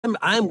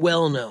I'm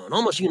well known,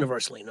 almost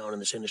universally known in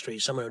this industry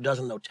as someone who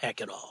doesn't know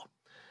tech at all.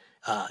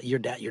 Your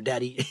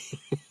daddy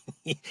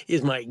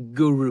is my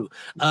guru.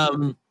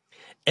 And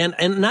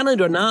not only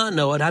do I not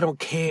know it, I don't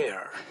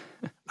care.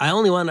 I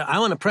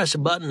want to press a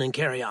button and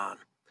carry on.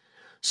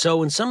 So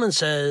when someone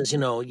says, you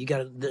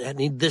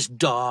need this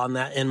DAW and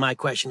that, and my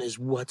question is,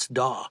 what's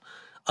DAW?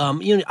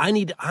 I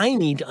need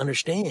to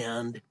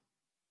understand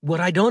what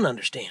I don't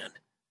understand.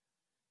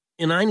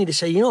 And I need to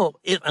say,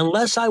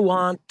 unless I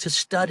want to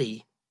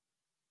study,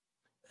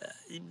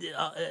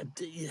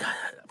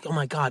 oh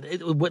my God,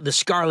 what the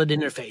scarlet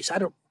interface, I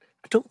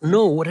don't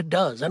know what it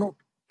does. I don't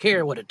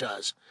care what it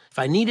does. If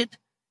I need it,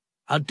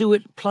 I'll do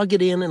it, plug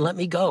it in, and let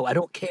me go. I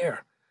don't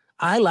care.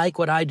 I like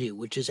what I do,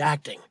 which is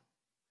acting.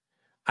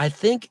 I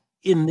think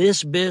in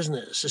this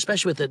business,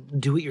 especially with the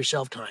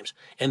do-it-yourself times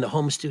and the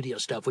home studio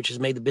stuff, which has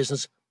made the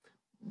business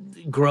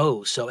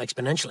grow so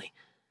exponentially,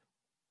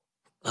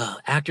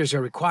 actors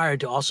are required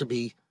to also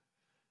be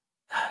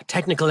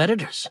technical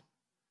editors.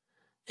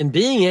 And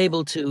being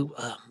able to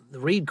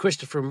read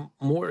Christopher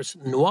Moore's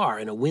noir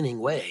in a winning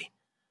way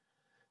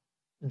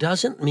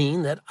doesn't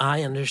mean that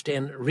I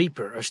understand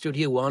Reaper or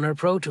Studio One or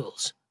Pro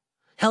Tools.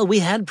 Hell, we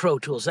had Pro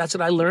Tools. That's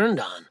what I learned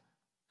on.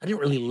 I didn't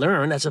really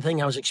learn. That's the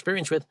thing I was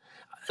experienced with.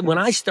 When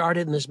I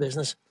started in this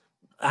business,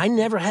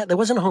 there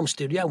wasn't a home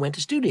studio. I went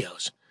to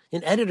studios,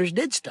 and editors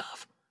did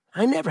stuff.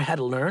 I never had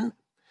to learn.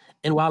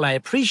 And while I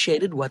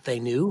appreciated what they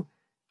knew,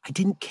 I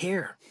didn't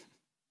care.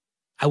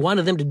 I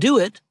wanted them to do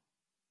it,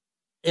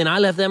 and I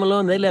left them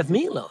alone. They left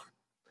me alone.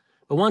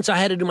 But once I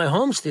had to do my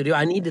home studio,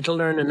 I needed to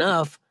learn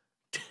enough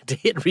to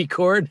hit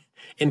record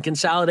and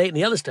consolidate and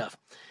the other stuff.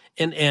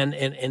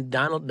 And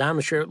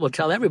Donald sure will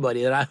tell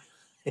everybody that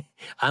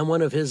I'm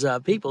one of his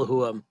people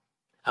who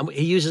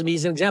he uses me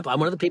as an example. I'm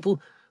one of the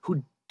people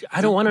who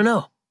I don't want to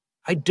know.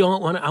 I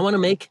want to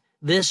make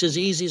this as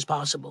easy as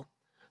possible.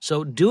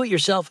 So do it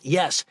yourself.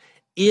 Yes,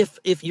 if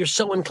you're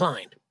so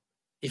inclined.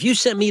 If you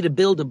sent me to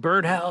build a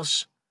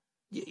birdhouse,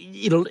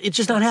 it's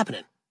just not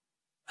happening.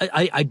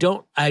 I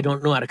don't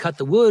know how to cut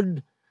the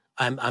wood.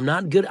 I'm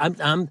not good.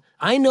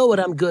 I know what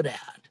I'm good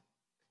at,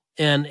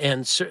 and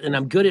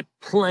I'm good at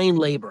plain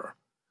labor,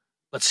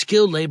 but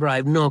skilled labor I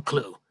have no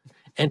clue,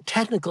 and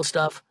technical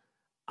stuff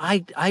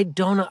I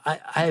don't know. I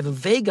have a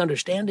vague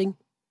understanding.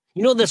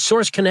 The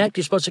Source Connect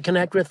you're supposed to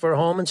connect with for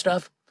home and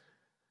stuff.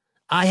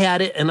 I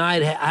had it, and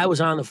I was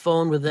on the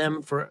phone with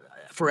them for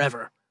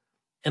forever,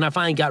 and I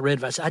finally got rid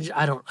of it. I said,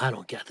 I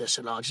don't get this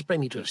at all. Just bring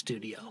me to a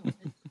studio.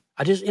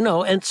 I just,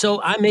 and so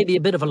I may be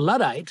a bit of a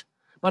Luddite,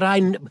 but I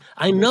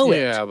know it.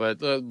 Yeah,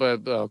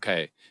 but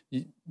okay.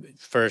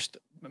 First,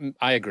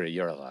 I agree.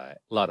 You're a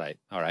Luddite.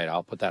 All right,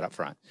 I'll put that up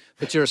front.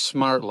 But you're a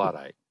smart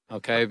Luddite,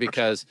 okay?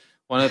 Because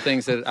one of the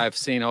things that I've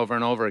seen over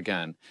and over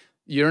again,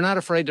 you're not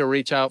afraid to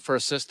reach out for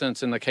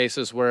assistance in the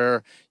cases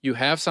where you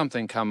have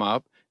something come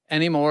up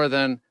any more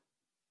than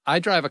I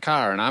drive a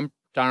car and I'm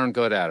darn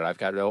good at it. I've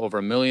got over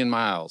 1 million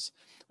miles.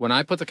 When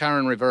I put the car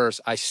in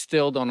reverse, I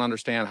still don't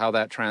understand how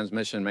that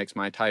transmission makes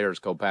my tires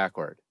go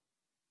backward.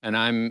 And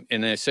I'm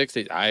in the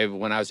 60s.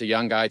 When I was a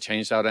young guy,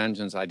 changed out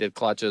engines. I did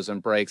clutches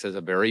and brakes as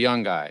a very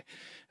young guy,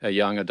 a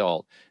young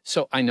adult.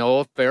 So I know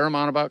a fair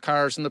amount about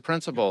cars and the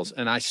principles,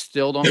 and I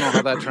still don't know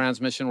how that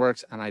transmission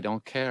works, and I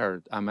don't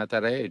care. I'm at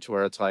that age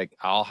where it's like,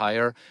 I'll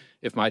hire.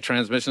 If my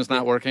transmission's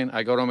not working,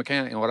 I go to a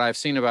mechanic. And what I've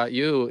seen about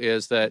you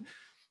is that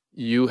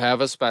you have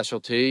a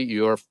specialty.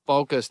 You're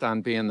focused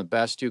on being the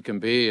best you can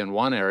be in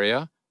one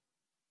area.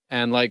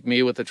 And like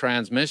me with the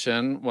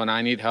transmission, when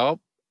I need help,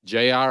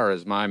 JR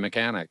is my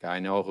mechanic. I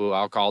know who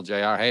I'll call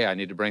JR. Hey, I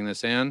need to bring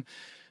this in.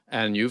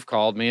 And you've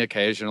called me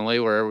occasionally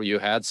where you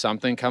had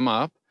something come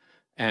up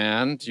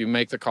and you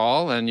make the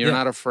call and you're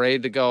not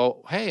afraid to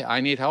go, hey, I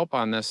need help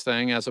on this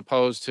thing, as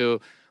opposed to,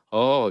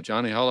 oh,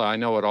 Johnny Hulla, I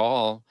know it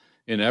all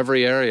in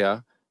every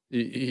area.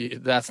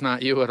 That's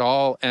not you at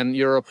all. And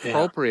you're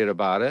appropriate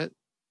about it.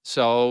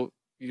 So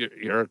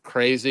you're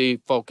crazy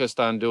focused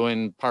on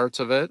doing parts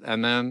of it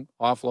and then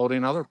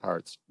offloading other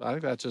parts. I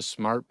think that's just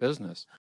smart business.